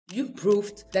You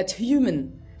proved that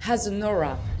human has an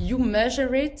aura. You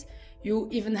measure it, you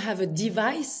even have a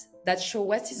device that shows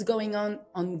what is going on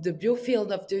the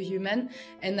biofield of the human.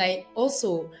 And I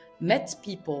also met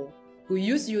people who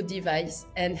use your device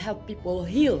and help people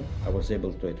heal. I was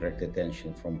able to attract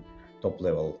attention from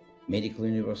top-level medical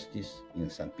universities in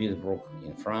St. Petersburg,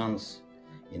 in France,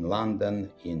 in London,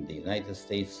 in the United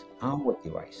States. Our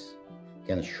device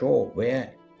can show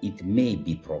where it may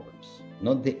be problems,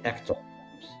 not the actual problems,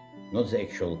 not the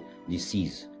actual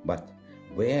disease, but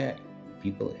where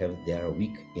people have their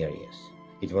weak areas.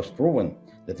 It was proven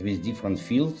that with different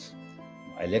fields,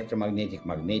 electromagnetic,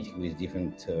 magnetic, with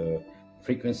different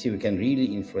frequency, we can really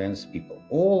influence people.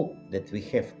 All that we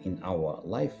have in our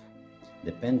life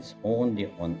depends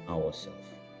only on ourselves,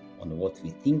 on what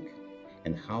we think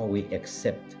and how we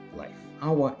accept life.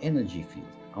 Our energy field,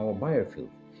 our biofield,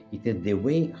 it is the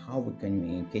way how we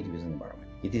communicate with the environment.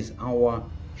 It is our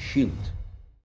shield.